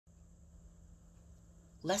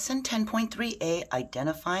Lesson 10.3a,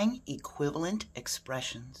 Identifying Equivalent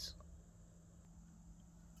Expressions.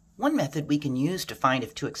 One method we can use to find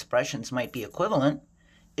if two expressions might be equivalent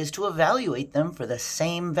is to evaluate them for the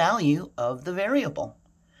same value of the variable.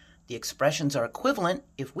 The expressions are equivalent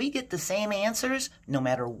if we get the same answers no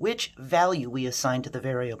matter which value we assign to the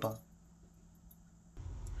variable.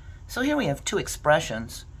 So here we have two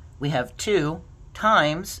expressions. We have 2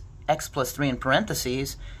 times x plus 3 in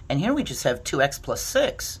parentheses, and here we just have 2x plus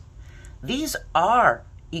 6. These are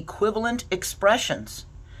equivalent expressions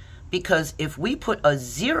because if we put a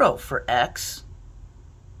 0 for x,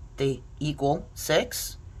 they equal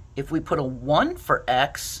 6. If we put a 1 for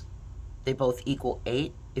x, they both equal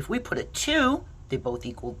 8. If we put a 2, they both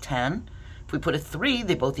equal 10. If we put a 3,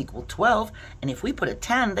 they both equal 12. And if we put a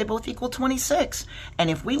 10, they both equal 26. And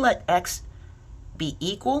if we let x be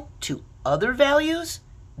equal to other values,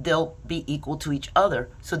 they'll be equal to each other.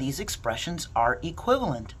 So these expressions are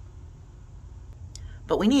equivalent.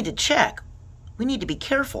 But we need to check. We need to be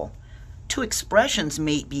careful. Two expressions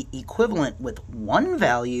may be equivalent with one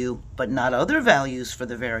value, but not other values for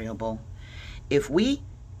the variable. If we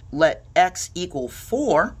let x equal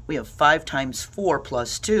 4, we have 5 times 4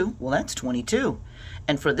 plus 2. Well, that's 22.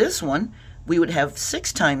 And for this one, we would have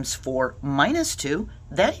 6 times 4 minus 2.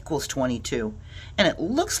 That equals 22. And it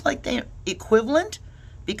looks like they're equivalent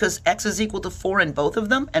because x is equal to 4 in both of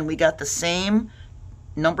them, and we got the same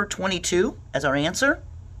number 22 as our answer.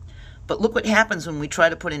 But look what happens when we try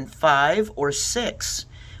to put in 5 or 6.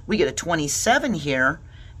 We get a 27 here,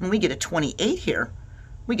 and we get a 28 here.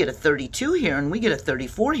 We get a 32 here, and we get a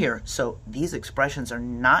 34 here. So these expressions are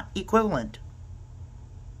not equivalent.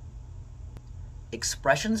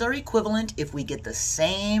 Expressions are equivalent if we get the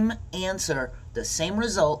same answer, the same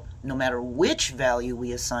result, no matter which value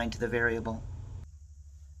we assign to the variable.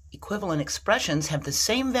 Equivalent expressions have the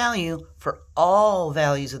same value for all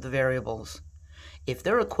values of the variables. If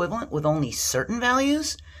they're equivalent with only certain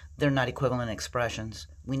values, they're not equivalent expressions.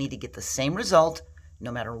 We need to get the same result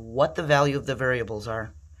no matter what the value of the variables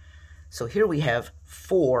are. So here we have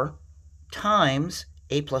 4 times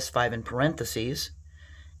a plus 5 in parentheses,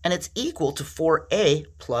 and it's equal to 4a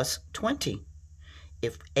plus 20.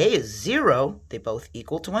 If a is 0, they both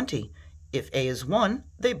equal 20. If a is 1,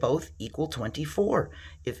 they both equal 24.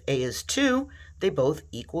 If a is 2, they both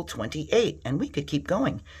equal 28. And we could keep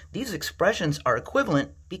going. These expressions are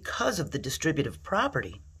equivalent because of the distributive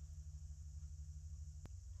property.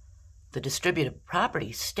 The distributive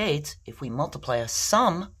property states if we multiply a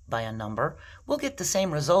sum by a number, we'll get the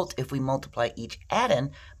same result if we multiply each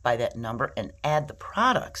addend by that number and add the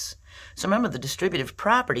products. So remember the distributive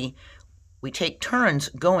property, we take turns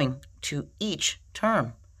going to each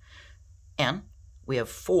term. And we have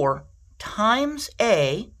 4 times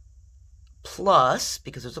a plus,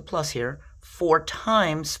 because there's a plus here, 4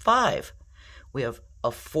 times 5. We have a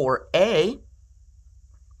 4a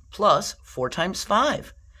plus 4 times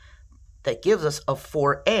 5. That gives us a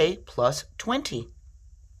 4a plus 20.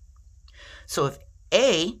 So if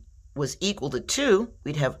a was equal to 2,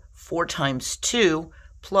 we'd have 4 times 2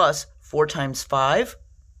 plus 4 times 5.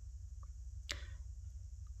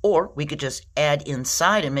 Or we could just add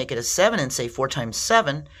inside and make it a 7 and say 4 times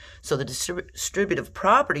 7. So the distributive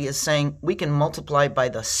property is saying we can multiply by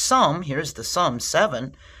the sum. Here's the sum,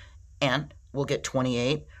 7, and we'll get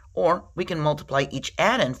 28. Or we can multiply each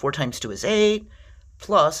addend. 4 times 2 is 8,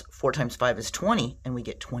 plus 4 times 5 is 20, and we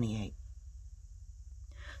get 28.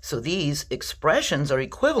 So these expressions are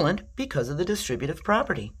equivalent because of the distributive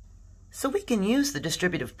property. So we can use the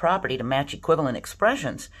distributive property to match equivalent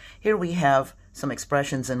expressions. Here we have some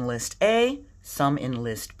expressions in list A, some in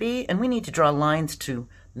list B, and we need to draw lines to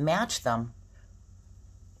match them.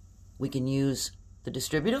 We can use the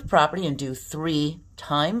distributive property and do 3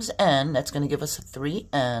 times n, that's going to give us a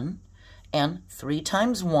 3n, and 3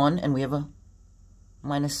 times 1, and we have a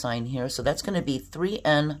minus sign here, so that's going to be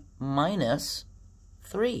 3n minus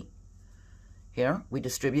 3. Here, we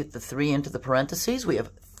distribute the 3 into the parentheses. We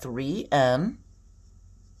have 3n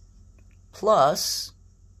plus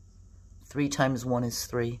 3 times 1 is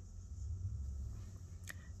 3.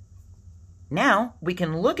 Now, we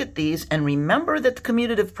can look at these and remember that the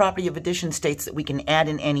commutative property of addition states that we can add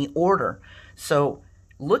in any order. So,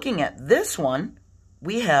 looking at this one,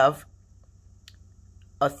 we have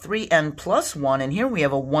a 3n plus 1, and here we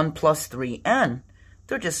have a 1 plus 3n.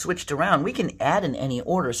 They're just switched around. We can add in any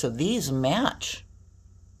order, so these match.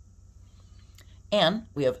 And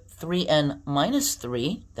we have 3n minus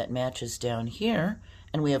 3, that matches down here.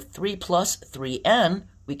 And we have 3 plus 3n.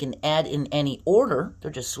 We can add in any order.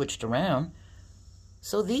 They're just switched around.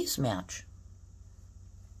 So these match.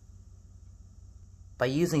 By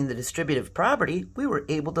using the distributive property, we were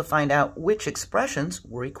able to find out which expressions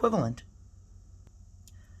were equivalent.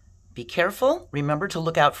 Be careful. Remember to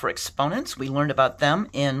look out for exponents. We learned about them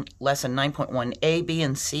in lesson 9.1a, b,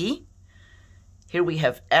 and c. Here we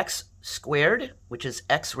have x squared, which is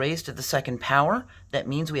x raised to the second power. That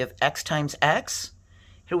means we have x times x.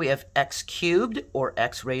 Here we have x cubed, or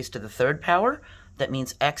x raised to the third power. That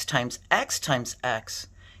means x times x times x.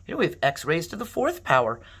 Here we have x raised to the fourth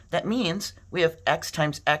power. That means we have x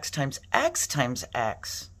times x times x times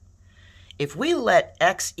x. If we let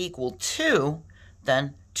x equal 2,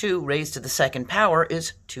 then 2 raised to the second power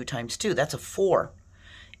is 2 times 2. That's a 4.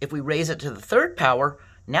 If we raise it to the third power,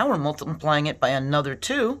 now we're multiplying it by another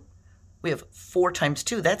 2. We have 4 times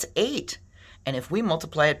 2. That's 8. And if we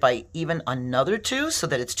multiply it by even another 2 so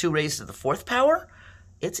that it's 2 raised to the fourth power,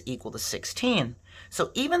 it's equal to 16.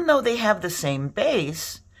 So even though they have the same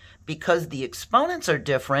base, because the exponents are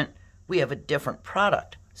different, we have a different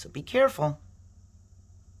product. So be careful.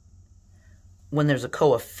 When there's a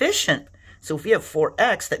coefficient, so if we have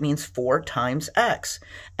 4x, that means 4 times x.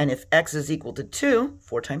 And if x is equal to 2,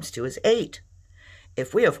 4 times 2 is 8.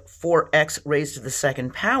 If we have 4x raised to the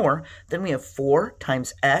second power, then we have 4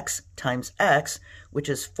 times x, which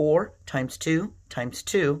is 4 times 2 times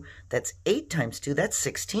 2. That's 8 times 2. That's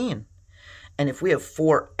 16. And if we have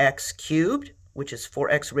 4x cubed, which is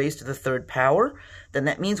 4x raised to the third power, then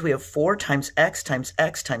that means we have 4 times x times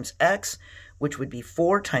x times x, which would be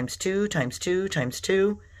 4 times 2 times 2 times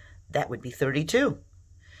 2. That would be 32.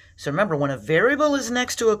 So remember, when a variable is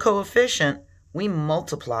next to a coefficient, we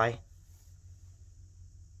multiply.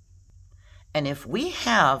 And if we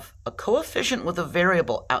have a coefficient with a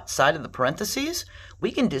variable outside of the parentheses,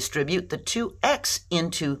 we can distribute the 2x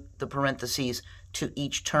into the parentheses to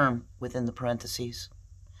each term within the parentheses.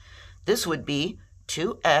 This would be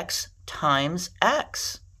 2x times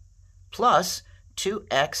x plus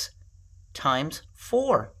 2x times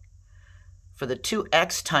 4. For the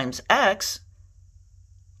 2x times x,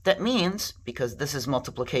 that means, because this is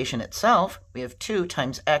multiplication itself, we have 2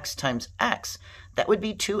 times x times x. That would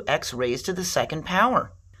be 2x raised to the second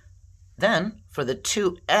power. Then, for the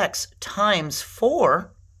 2x times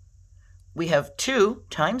 4, we have 2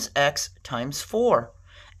 times x times 4.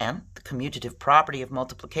 And the commutative property of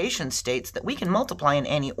multiplication states that we can multiply in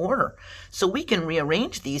any order. So we can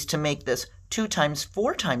rearrange these to make this 2 times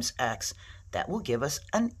 4 times x. That will give us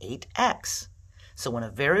an 8x. So when a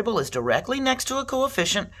variable is directly next to a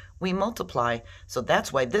coefficient, we multiply. So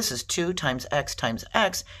that's why this is 2 times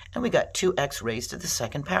x, and we got 2x raised to the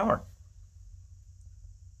second power.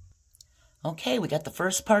 Okay, we got the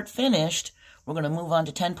first part finished. We're going to move on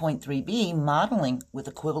to 10.3b, modeling with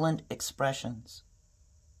equivalent expressions.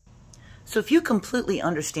 So if you completely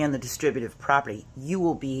understand the distributive property, you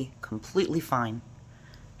will be completely fine.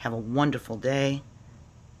 Have a wonderful day.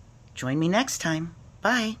 Join me next time.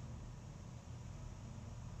 Bye.